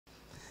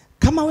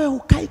Kama wewe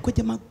ukai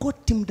kwenye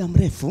magoti muda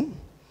mrefu,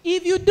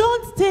 if you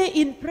don't stay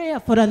in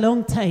prayer for a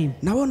long time,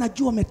 na wewe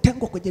unajua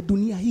umetengwa kwenye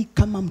dunia hii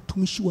kama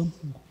mtumishi wa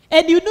Mungu,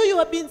 and you know you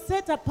have been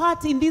set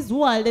apart in this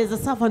world as a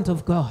servant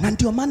of God. Na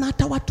ndio maana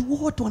hata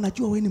watu wote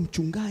wanajua wewe ni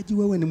mchungaji,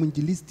 wewe ni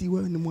mwinjilisti,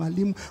 wewe ni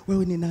mwalimu,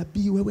 wewe ni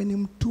nabii, wewe ni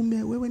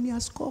mtume, wewe ni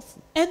askofu.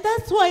 And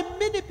that's why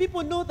many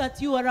people know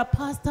that you are a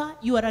pastor,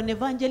 you are an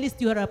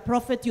evangelist, you are a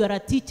prophet, you are a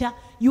teacher,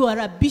 you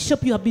are a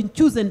bishop, you have been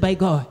chosen by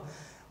God.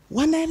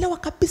 Wanaelewa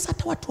kabisa,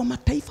 hata watu wa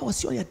mataifa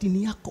wasio ya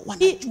dini yako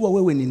wanajua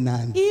wewe ni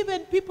nani.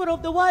 Even people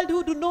of the world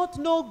who do not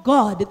know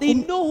God, they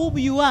know who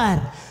you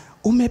are.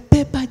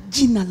 Umebeba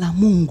jina la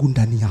Mungu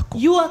ndani yako.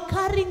 You are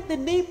carrying the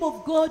name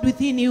of God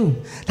within you.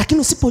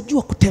 Lakini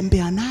usipojua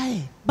kutembea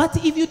naye,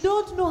 but if you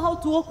don't know how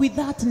to walk with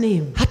that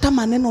name, hata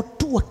maneno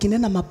tu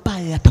wakinena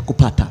mabaya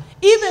yatakupata.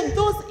 Even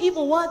those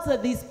evil words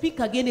that they speak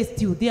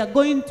against you, they are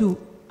going to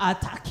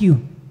attack you.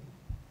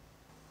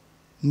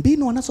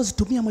 Mbinu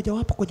wanazozitumia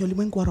mojawapo kwenye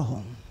ulimwengu wa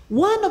roho,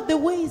 one of the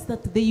ways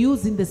that they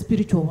use in the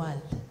spiritual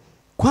world,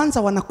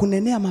 kwanza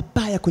wanakunenea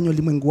mabaya kwenye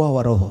ulimwengu wao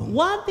wa roho.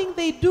 One thing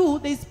they do,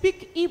 they speak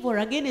evil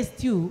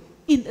against you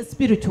in the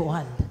spiritual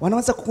world.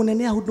 Wanaweza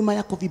kukunenea huduma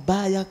yako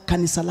vibaya,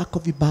 kanisa lako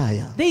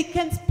vibaya. They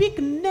can speak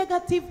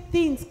negative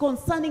things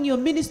concerning your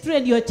ministry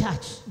and your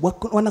church.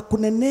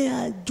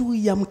 Wanakunenea juu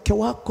ya mke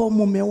wako,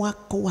 mume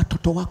wako,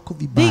 watoto wako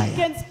vibaya. They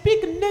can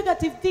speak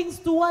negative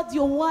things towards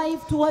your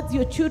wife, towards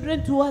your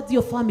children, towards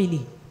your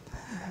family.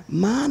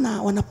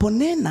 Maana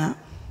wanaponena,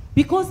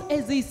 because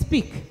as they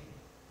speak,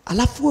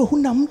 alafu wewe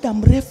huna muda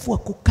mrefu wa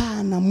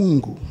kukaa na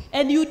Mungu,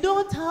 and you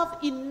don't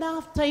have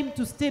enough time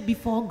to stay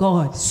before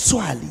God.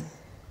 Swali,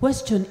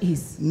 question is,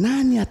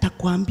 nani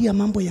atakwambia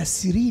mambo ya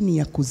sirini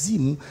ya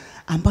kuzimu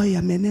ambayo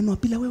yamenenwa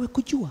bila wewe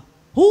kujua?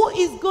 Who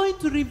is going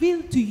to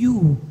reveal to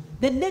you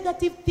the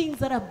negative things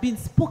that have been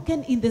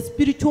spoken in the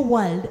spiritual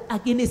world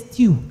against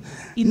you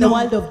in the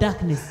world of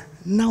darkness?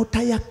 Na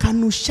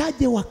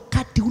utayakanushaje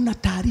wakati huna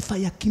taarifa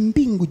ya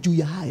kimbingu juu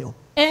ya hayo?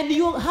 And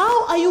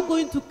how are you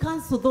going to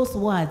cancel those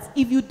words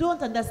if you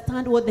don't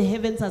understand what the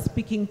heavens are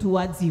speaking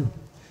towards you?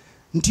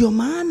 Ndio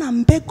maana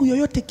mbegu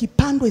yoyote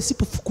kipandwa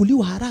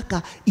isipofukuliwa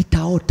haraka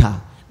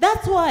itaota.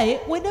 That's why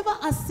whenever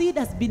a seed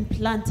has been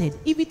planted,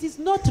 if it is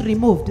not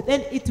removed,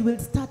 then it will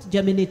start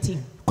germinating.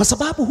 Kwa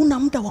sababu huna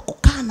muda wa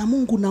kukaa na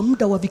Mungu, na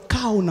muda wa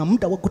vikao, na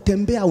muda wa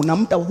kutembea, una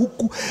muda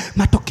huku,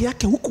 matokeo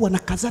yake huku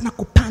wanakazana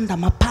kupanda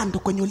mapando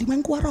kwenye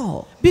ulimwengu wa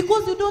roho.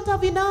 Because you don't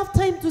have enough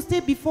time to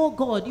stay before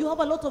God. You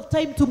have a lot of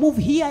time to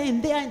move here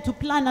and there and to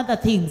plan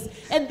other things.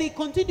 And they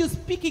continue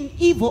speaking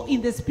evil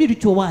in the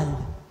spiritual world.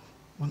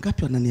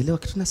 Wangapi wananielewa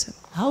kitu nasema?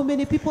 How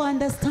many people are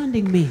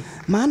understanding me?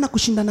 Maana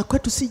kushindana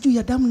kwetu si juu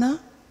ya damu na,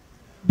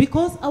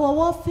 because our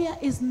warfare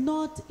is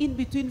not in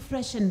between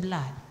flesh and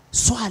blood.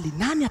 Swali,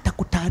 nani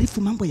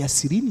atakutaarifu mambo ya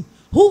sirini?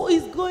 Who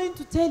is going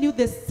to tell you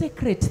the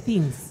secret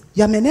things?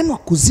 Yamenenwa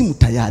kuzimu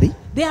tayari.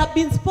 They have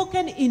been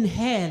spoken in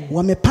hell.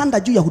 Wamepanda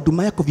juu ya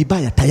huduma yako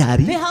vibaya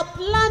tayari. They have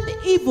planned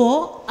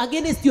evil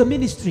against your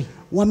ministry.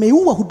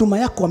 Wameua huduma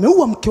yako,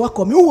 wameua mke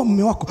wako, wameua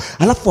mume wako,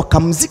 alafu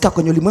wakamzika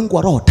kwenye ulimwengu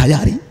wa roho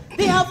tayari.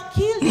 They have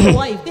killed your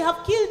wife. They have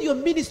killed your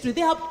ministry.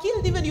 They have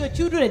killed even your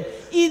children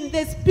in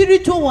the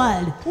spiritual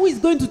world. Who is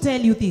going to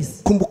tell you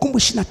this? Kumbukumbu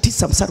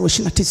 29 mstari wa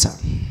 29.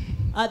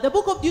 The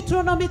book of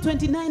Deuteronomy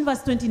 29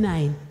 verse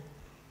 29.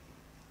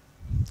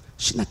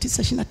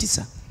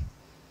 29.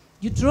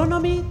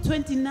 Deuteronomy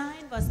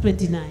 29 verse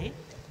 29.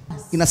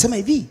 Inasema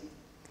hivi: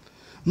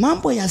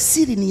 mambo ya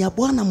siri ni ya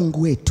Bwana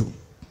Mungu wetu,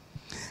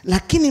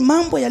 lakini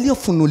mambo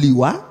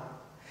yaliyofunuliwa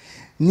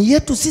ni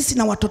yetu sisi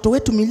na watoto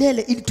wetu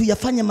milele, ili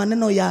tuyafanye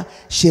maneno ya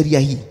sheria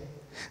hii.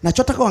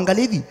 Nachotaka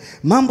uangalie hivi,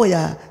 mambo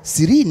ya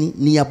sirini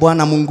ni ya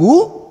Bwana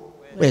Mungu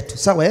wetu.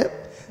 Sawa? Yes.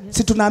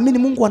 Si tunaamini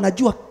Mungu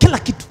anajua kila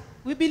kitu.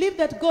 We believe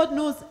that God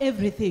knows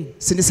everything.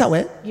 Si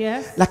sawa?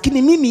 Yes.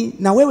 Lakini mimi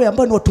na wewe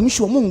ambao ni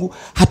watumishi wa Mungu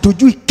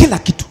hatujui kila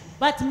kitu.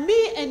 But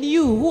me and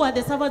you who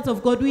are the servants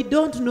of God, we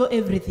don't know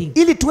everything.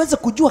 Ili tuweze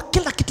kujua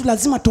kila kitu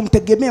lazima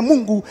tumtegemee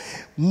Mungu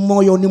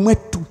moyoni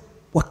mwetu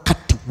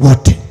wakati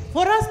wote.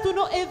 For us to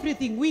know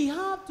everything, we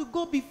have to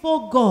go before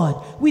God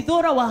with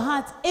all our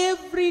hearts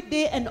every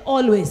day and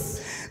always.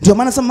 Ndio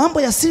maana sasa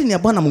mambo ya siri ni ya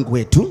Bwana Mungu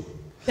wetu.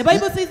 The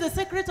Bible says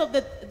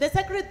the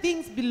sacred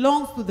things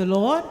belongs to the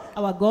Lord,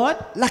 our God.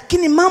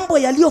 Lakini mambo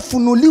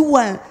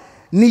yaliyofunuliwa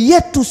ni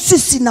yetu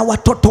sisi na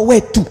watoto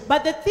wetu.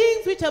 But the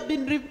things which have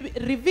been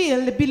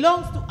revealed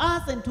belongs to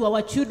us and to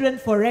our children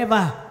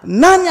forever.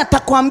 Nani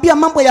atakwambia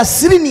mambo ya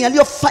sirini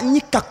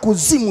yaliyofanyika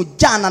kuzimu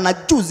jana na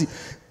juzi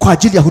kwa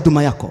ajili ya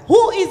huduma yako?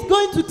 Who is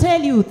going to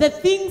tell you the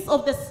things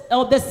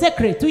of the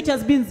secret which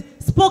has been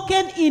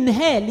spoken in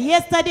hell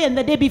yesterday and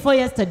the day before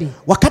yesterday?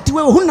 Wakati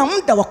wewe huna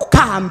muda wa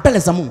kukaa mbele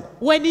za Mungu.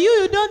 When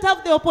you don't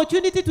have the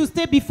opportunity to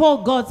stay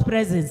before God's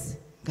presence.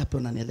 Ngapi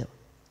unanielewa?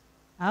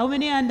 How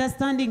many are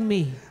understanding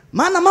me?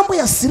 Maana mambo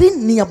ya sirini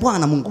ni ya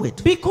Bwana Mungu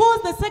wetu.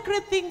 Because the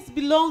sacred things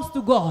belongs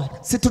to God.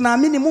 Si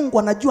tunaamini Mungu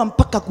anajua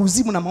mpaka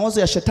kuzimu na mawazo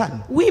ya shetani.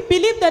 We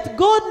believe that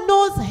God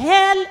knows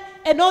hell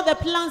and all the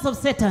plans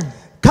of Satan.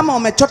 Kama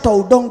umechota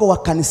udongo wa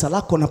kanisa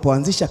lako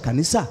unapoanzisha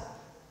kanisa,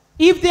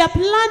 If they are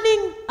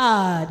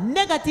planning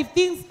negative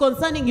things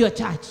concerning your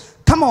church,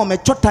 kama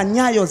wamechota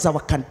nyayo za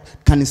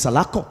kanisa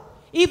lako,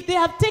 if they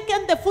have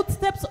taken the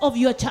footsteps of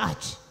your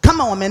church,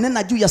 kama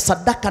wamenena juu ya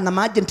sadaka na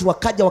maagenti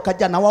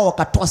wakaja na wao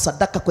wakatoa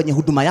sadaka kwenye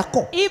huduma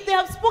yako, if they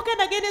have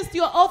spoken against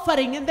your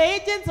offering and the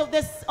agents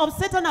of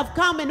Satan have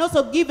come and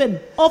also given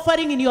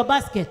offering in your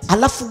basket,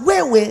 alafu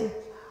wewe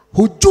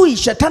hujui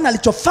shetani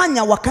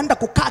alichofanya, wakaenda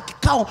kukaa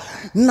kikao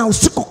na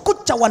usiku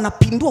kucha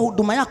wanapindua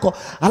huduma yako,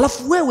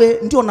 alafu wewe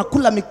ndio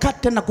unakula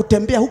mikate na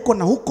kutembea huko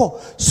na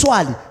huko.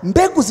 Swali,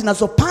 mbegu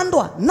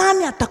zinazopandwa,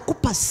 nani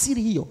atakupa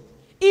siri hiyo?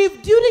 If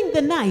during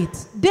the night,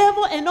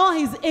 devil and all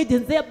his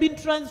agents, they have been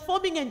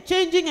transforming and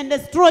changing and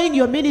destroying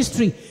your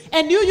ministry,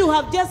 and you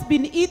have just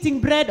been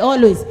eating bread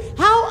always,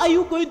 how are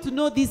you going to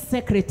know these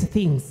secret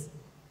things?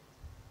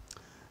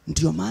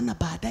 Ndio maana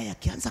baadaye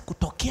akianza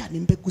kutokea ni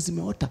mbegu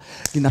zimeota,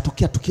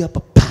 linatokea tukia hapa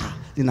pa,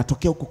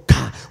 linatokea huko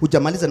ka,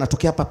 hujamaliza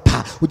linatokea hapa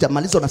pa,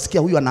 hujamaliza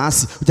unasikia huyu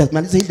anaasi,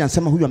 hujamaliza hili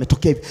anasema huyu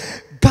ametokea hivi.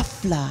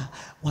 Ghafla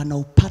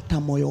wanaupata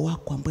moyo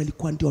wako ambao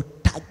ilikuwa ndio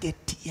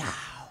target yao.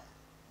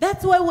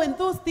 That's why when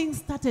those things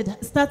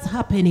starts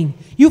happening,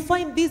 you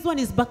find this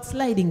one is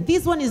backsliding,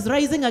 this one is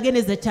rising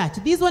against the church,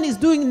 this one is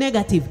doing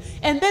negative,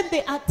 and then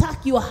they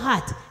attack your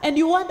heart, and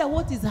you wonder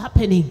what is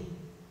happening.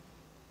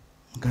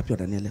 Ngapi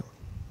wananielewa?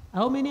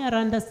 How many are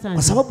understanding?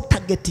 Kwa sababu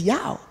target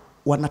yao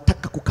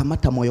wanataka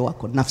kukamata moyo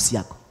wako, nafsi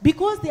yako.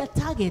 Because their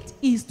target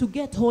is to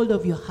get hold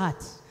of your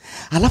heart.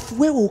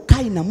 Alafu wewe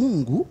ukai na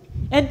Mungu,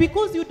 and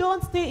because you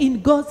don't stay in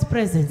God's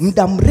presence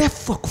muda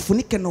mrefu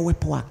akufunike na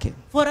uwepo wake,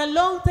 for a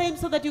long time,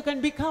 so that you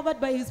can be covered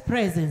by his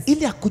presence,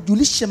 ili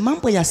akujulishe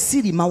mambo ya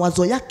siri,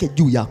 mawazo yake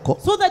juu yako,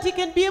 so that he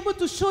can be able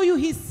to show you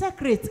his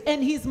secrets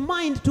and his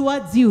mind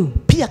towards you.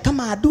 Pia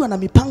kama adui na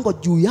mipango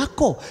juu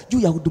yako, juu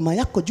ya huduma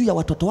yako, juu ya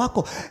watoto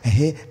wako,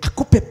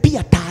 akupe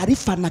pia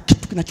taarifa na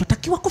kitu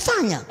kinachotakiwa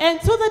kufanya.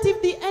 And so that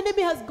if the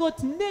enemy has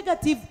got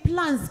negative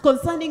plans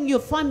concerning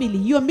your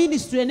family, your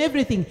ministry and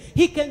everything,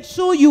 he can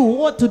show you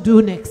what to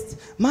do next.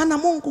 Maana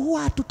Mungu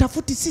huwa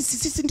hatutafuti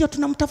sisi ndio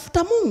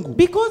tunamtafuta Mungu.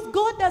 Because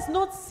God does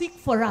not seek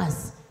for us.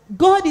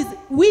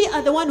 We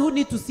are the one who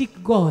need to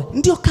seek God.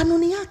 Ndio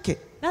kanuni yake.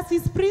 That's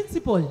his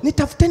principle.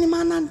 Nitafuteni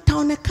maana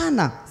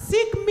nitaonekana.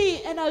 Seek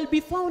me and I'll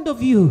be found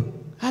of you.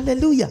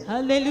 Hallelujah.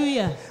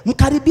 Hallelujah.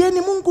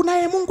 Mkaribieni Mungu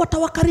naye Mungu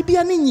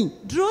atawakaribia ninyi.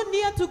 Draw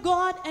near to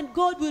God and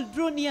God will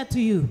draw near to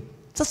you.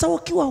 Sasa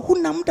ukiwa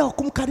huna muda wa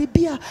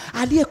kumkaribia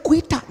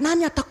aliyekuita,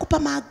 nani atakupa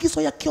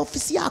maagizo ya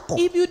kiofisi yako?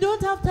 If you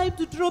don't have time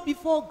to draw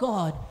before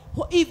God,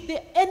 if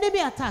the enemy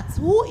attacks,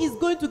 who is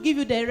going to give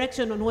you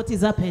direction on what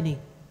is happening?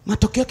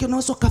 Matokeo yake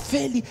unaweza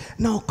kafeli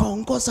na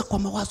ukaongoza kwa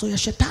mawazo ya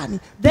shetani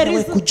bila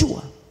wewe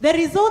kujua. The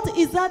result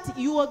is that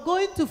you are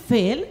going to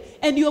fail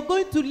and you are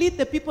going to lead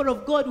the people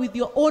of God with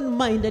your own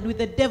mind and with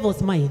the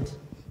devil's mind,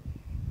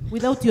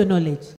 without your knowledge.